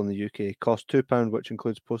available in the UK. Costs £2, which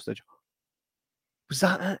includes postage. Was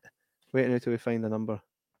that it? Wait until we find the number.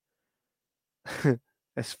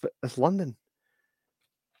 It's London.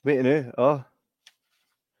 Wait now. Oh.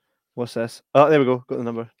 What's this? Oh, there we go. Got the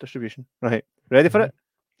number. Distribution. Right. Ready for it?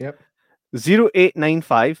 Yep.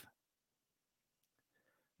 0895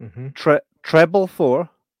 treble 4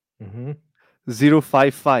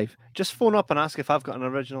 055. Just phone up and ask if I've got an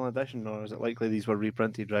original edition, or is it likely these were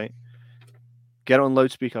reprinted, right? Get it on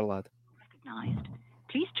loudspeaker, lad. Recognized.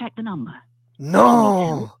 Please check the number.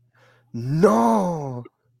 No.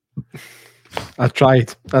 I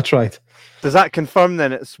tried. Does that confirm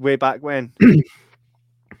then it's way back when?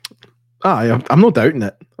 I'm not doubting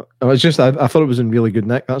it. It was just I thought it was in really good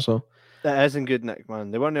nick, that's all. It is in good nick,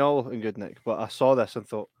 man. They weren't all in good nick, but I saw this and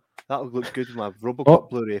thought that'll look good with my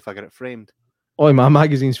Robocop Blu-ray if I get it framed. Oh, my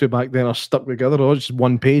magazines for back then are stuck together, or just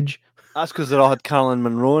one page. That's because they all had Carolyn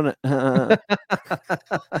Monroe in it. But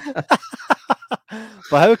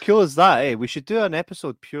how cool is that, eh? We should do an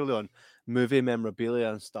episode purely on movie memorabilia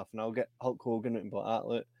and stuff, and I'll get Hulk Hogan out and be like,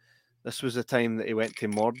 look, this was the time that he went to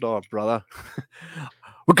Mordor, brother.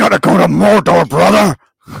 We gotta go to Mordor, brother!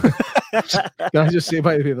 Can I just say,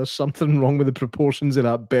 by the way, there's something wrong with the proportions of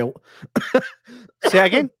that belt. Say it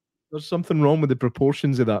again? There's something wrong with the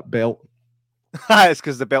proportions of that belt. It's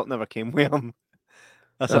because the belt never came with him.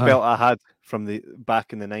 That's a belt I had from the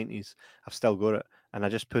back in the 90s. I've still got it. And I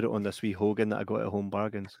just put it on this wee Hogan that I got at Home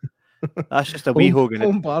Bargains. That's just a wee Hogan.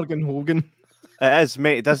 Home Bargain Hogan. It is,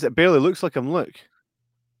 mate. It barely looks like him. Look.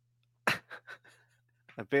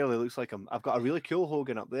 It barely looks like him. I've got a really cool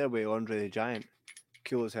Hogan up there with Andre the Giant.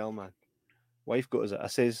 Cool as hell, man. Wife got us it. I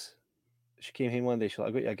says, she came home one day, she's like,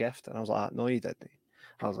 I got you a gift. And I was like, no, you didn't.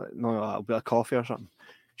 I was like, no, it'll be a coffee or something.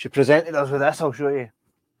 She presented us with this, I'll show you.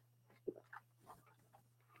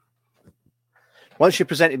 Once she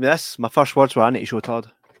presented me this, my first words were, I need to show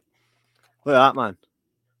Todd. Look at that, man.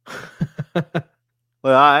 Look at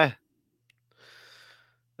that, eh?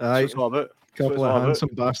 Aye. It's all about. Couple of handsome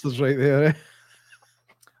bastards right there, eh?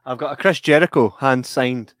 I've got a Chris Jericho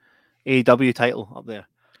hand-signed AEW title up there.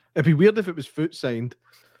 It'd be weird if it was foot signed.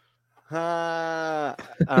 I'll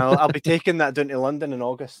be taking that down to London in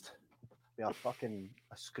August. Be a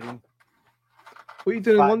scream. What are you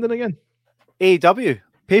doing in London again? AEW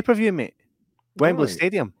pay-per-view, mate. Wembley Right.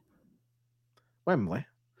 Stadium. Wembley.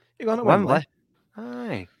 You going to Wembley. Wembley?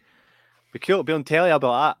 Aye. Be cool to be on telly. I'll be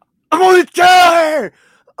like, I'm on the telly!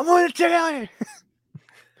 I'm on the telly!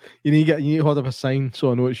 You need to hold up a sign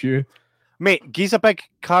so I know it's you. Mate, give us a big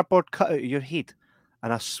cardboard cutout of your head,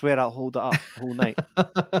 and I swear I'll hold it up the whole night.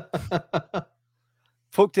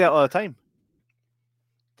 Folk do it all the time.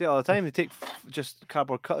 Do it all the time. They take just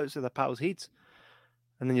cardboard cutouts of their pals' heads,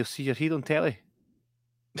 and then you'll see your head on telly.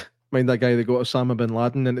 Mind that guy that got Osama bin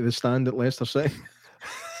Laden into the stand at Leicester City?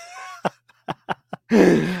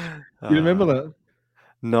 You remember that?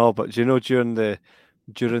 No, but do you know during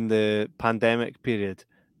the pandemic period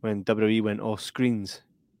when WWE went off screens?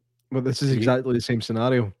 Well, this is exactly the same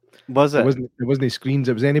scenario. Was it? It wasn't screens.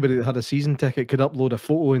 It was anybody that had a season ticket could upload a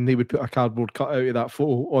photo, and they would put a cardboard cutout of that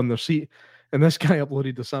photo on their seat. And this guy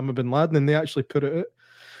uploaded Osama bin Laden, and they actually put it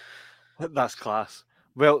out. That's class.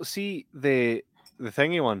 Well, see the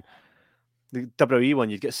thingy one, the WWE one,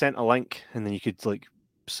 you'd get sent a link, and then you could like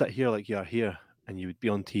sit here like you are here, and you would be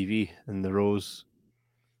on TV in the rows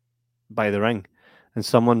by the ring, and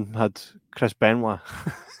someone had Chris Benoit,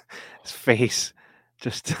 his face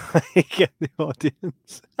just like in the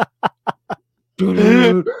audience.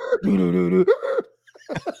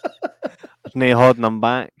 Nae holding him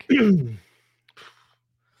back.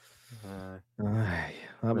 Aye,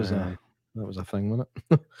 that was a thing, wasn't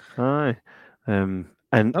it? Aye. And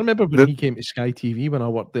I remember when he came to Sky TV when I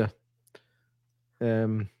worked there.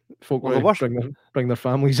 Folk would bring their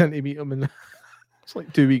families in to meet him, and it's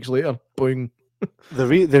like 2 weeks later, boing. The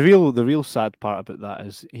real sad part about that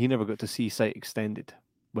is he never got to see Sight Extended,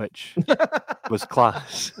 which was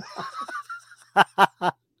class.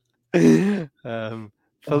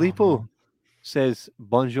 Filippo says,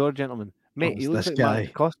 "Bonjour, gentlemen." Mate, he looks like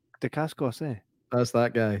guy. De Cascos, eh? That's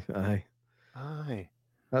that guy. Aye. Aye.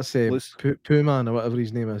 That's Pooh Man or whatever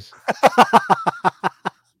his name is.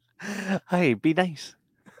 Hey, be nice.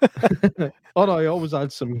 Oh no, I always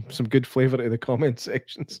add some good flavour to the comment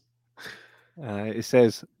sections. It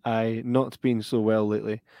says, "I not been so well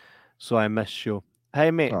lately, so I miss you."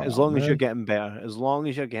 Hey mate, as long as you're getting better,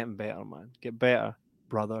 man, get better,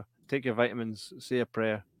 brother. Take your vitamins, say a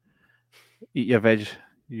prayer, eat your veg.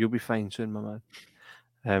 You'll be fine soon, my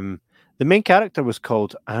man. The main character was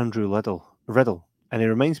called Andrew Riddle, and he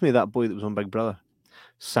reminds me of that boy that was on Big Brother,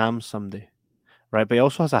 Sam somebody, right? But he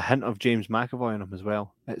also has a hint of James McAvoy in him as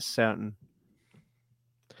well. It's certain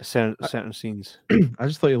scenes. I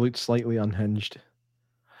just thought he looked slightly unhinged.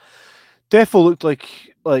 Defo looked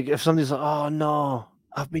like if somebody's like, "Oh no,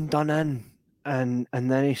 I've been done in," and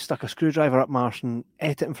then he stuck a screwdriver up my arse and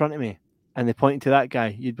ate it in front of me, and they pointed to that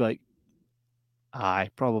guy, you'd be like,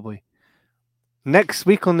 "Aye, probably." Next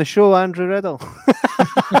week on the show, Andrew Riddle.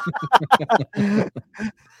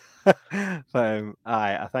 But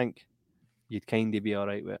I think you'd kind of be all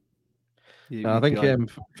right with it. I think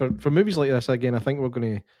for movies like this, again, I think we're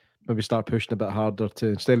going to maybe start pushing a bit harder to,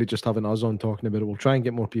 instead of just having us on talking about it, we'll try and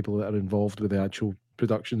get more people that are involved with the actual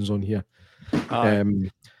productions on here.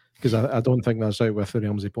 Because I don't think that's out with the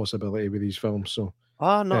realms of possibility with these films. So,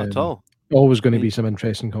 not at all. Always going to be some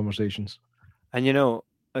interesting conversations. And you know,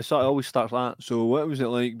 it always starts like that. So, what was it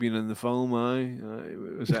like being in the film?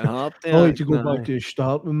 Was it hard? I like to go back to the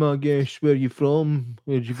start with my guests. Where are you from?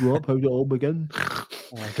 Where did you grow up? How did it all begin?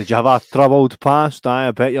 Did you have a troubled past?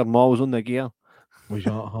 I bet your ma was on the gear. Was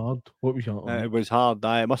that hard? What was that? It was hard.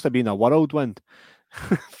 It must have been a whirlwind.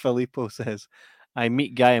 Filippo says, "I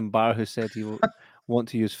meet guy in bar who said he will want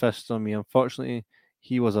to use fists on me. Unfortunately,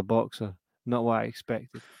 he was a boxer. Not what I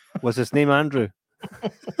expected. Was his name Andrew?"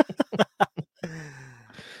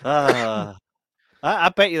 I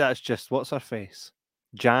bet you that's just what's her face,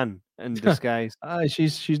 Jan in disguise.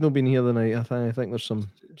 She's not been here tonight. I think there's some.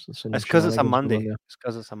 It's because it's a Monday. It's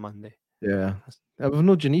because it's a Monday. Yeah, we've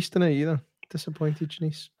no Janice tonight either. Disappointed,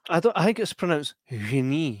 Janice. I think it's pronounced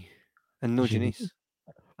Genie and no Janice.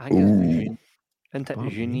 I think it's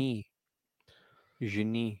Genie.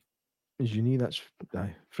 Genie, that's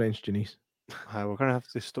French Janice. We're gonna have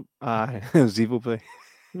to stop. Zevo play.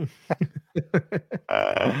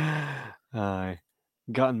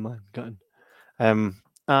 Gutting, man, gutting.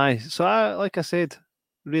 So like I said,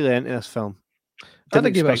 really into this film.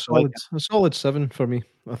 I'd give it a solid 7 for me,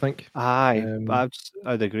 I think. I'd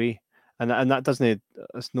agree. And that doesn't,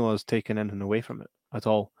 it's not us taking anything away from it at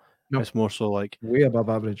all. No. It's more so like way above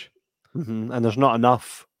average. Mm-hmm. And there's not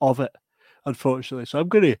enough of it, unfortunately. So I'm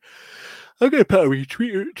gonna put a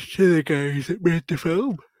retweet to the guys that made the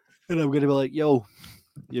film, and I'm gonna be like, "Yo,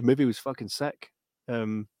 your movie was fucking sick."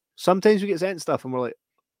 Sometimes we get sent stuff, and we're like,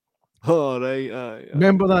 Oh, right. Aye.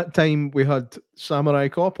 Remember that time we had Samurai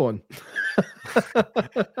Cop on?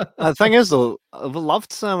 The thing is, though, I've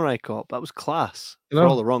loved Samurai Cop. That was class You for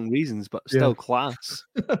all know? the wrong reasons, but Yeah. still class.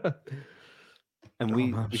 And Oh, we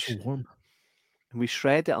man, it's so warm. we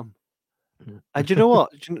shredded him. Mm. And do you know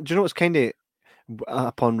what? Do you know what's kind of,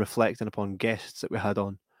 upon reflecting upon guests that we had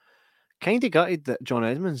on, kind of gutted that John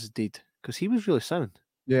Edmonds did, because he was really sound.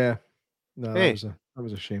 Yeah. No, Hey. that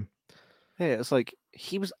was a shame. Hey, it's like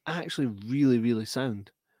he was actually really, really sound.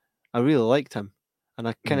 I really liked him, and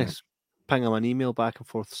I kind of ping him an email back and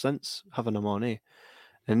forth since having him on.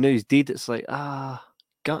 And now he's dead. It's like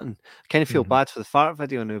gutting. I kind of feel bad for the fart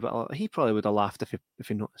video now, but he probably would have laughed if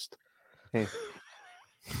he noticed. Hey.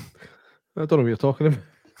 I don't know what you're talking about.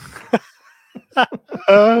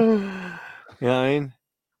 You know what I mean?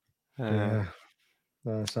 Yeah.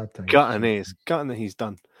 Sad time. Gutting, it's gutting that he's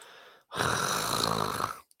done.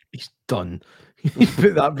 He's done. He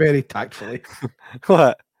put that very tactfully.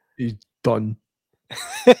 What? He's done.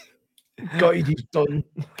 Gutted, he's done.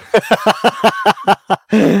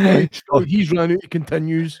 He's run out, he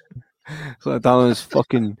continues. So down his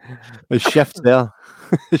fucking his shift there.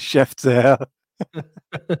 His shift there. He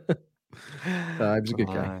was a good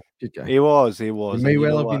guy. Good guy. He was. He may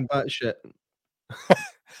well have been batshit.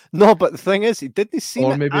 No, but the thing is, he didn't seem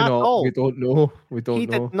Or it maybe at not. all. We don't know. He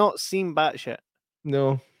did not seem batshit.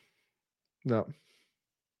 No.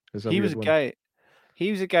 He was a guy.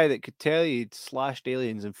 He was a guy that could tell you he'd slashed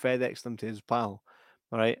aliens and FedEx them to his pal,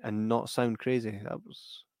 right, and not sound crazy. That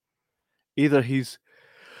was either he's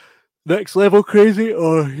next level crazy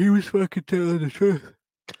or he was fucking telling the truth.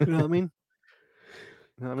 You know what I mean?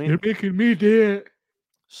 You know what I mean? You're making me do it.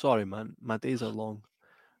 Sorry, man. My days are long,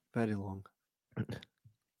 very long.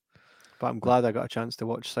 But I'm glad I got a chance to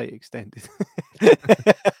watch Sight Extended. So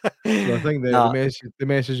I think the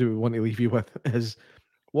message we want to leave you with is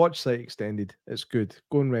watch Sight Extended. It's good.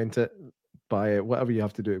 Go and rent it, buy it, whatever you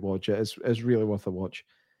have to do to watch it. It's really worth a watch.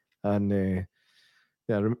 And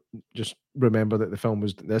just remember that the film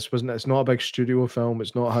it's not a big studio film.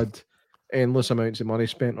 It's not had endless amounts of money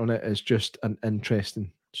spent on it. It's just an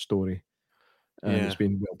interesting story, and it's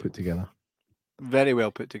been well put together. Very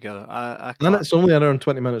well put together. And it's only around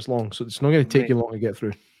 20 minutes long, so it's not going to take you long to get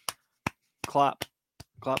through. Clap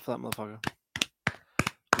for that motherfucker.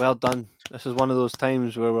 Well done. This is one of those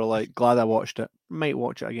times where we're like, glad I watched it. Might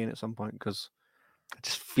watch it again at some point because I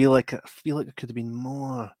just feel like it could have been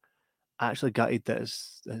more. Actually gutted that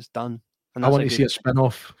it's done. And I want to see a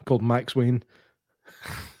spin-off called Max Wayne.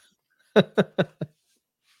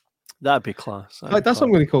 That'd be class. That's what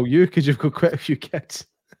I'm going to call you because you've got quite a few kids.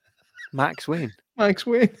 Max Wayne. Max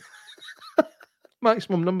Wayne.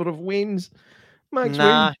 Maximum number of Waynes. Max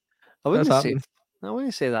Wayne. I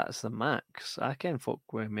wouldn't say that's the max. I can folk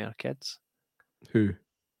with more kids. Who?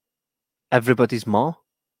 Everybody's ma.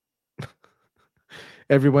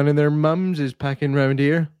 Everyone and their mums is packing round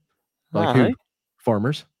here. Like who?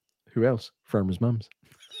 Farmers. Who else? Farmers' mums.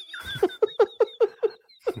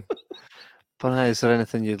 But is there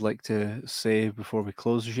anything you'd like to say before we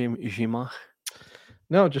close, Jimach?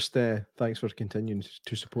 No, just thanks for continuing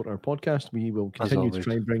to support our podcast. We will continue to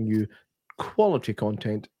try and bring you quality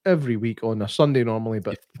content every week on a Sunday normally,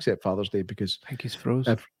 but except Father's Day because I think he's froze.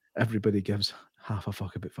 Everybody gives half a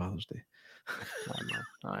fuck about Father's Day.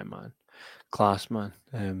 Aye, man. Class, man.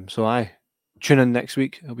 So tune in next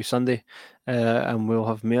week. It'll be Sunday, and we'll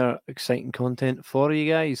have more exciting content for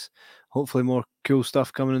you guys. Hopefully more cool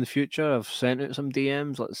stuff coming in the future. I've sent out some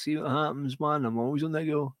DMs. Let's see what happens, man. I'm always on the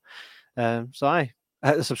go.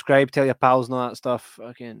 Hit the subscribe, tell your pals and all that stuff.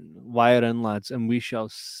 Again, wire in, lads, and we shall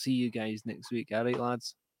see you guys next week. All right,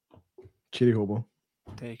 lads? Cheery hobo.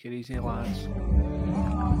 Take it easy, lads.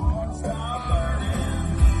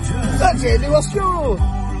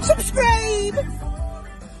 Subscribe!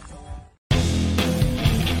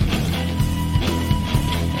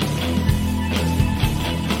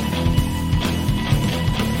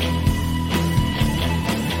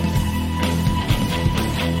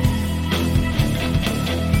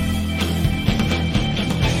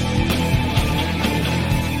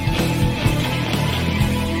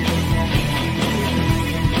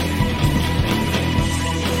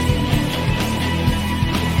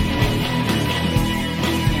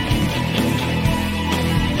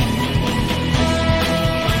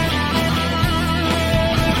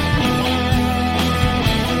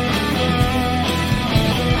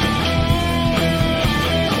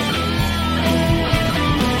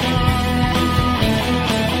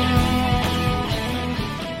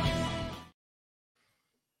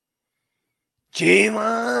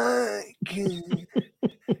 G-Mike!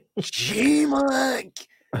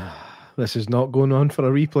 This is not going on for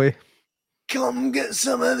a replay. Come get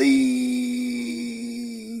some of these.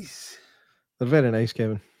 They're very nice,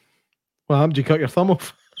 Kevin. Well, did you cut your thumb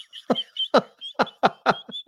off?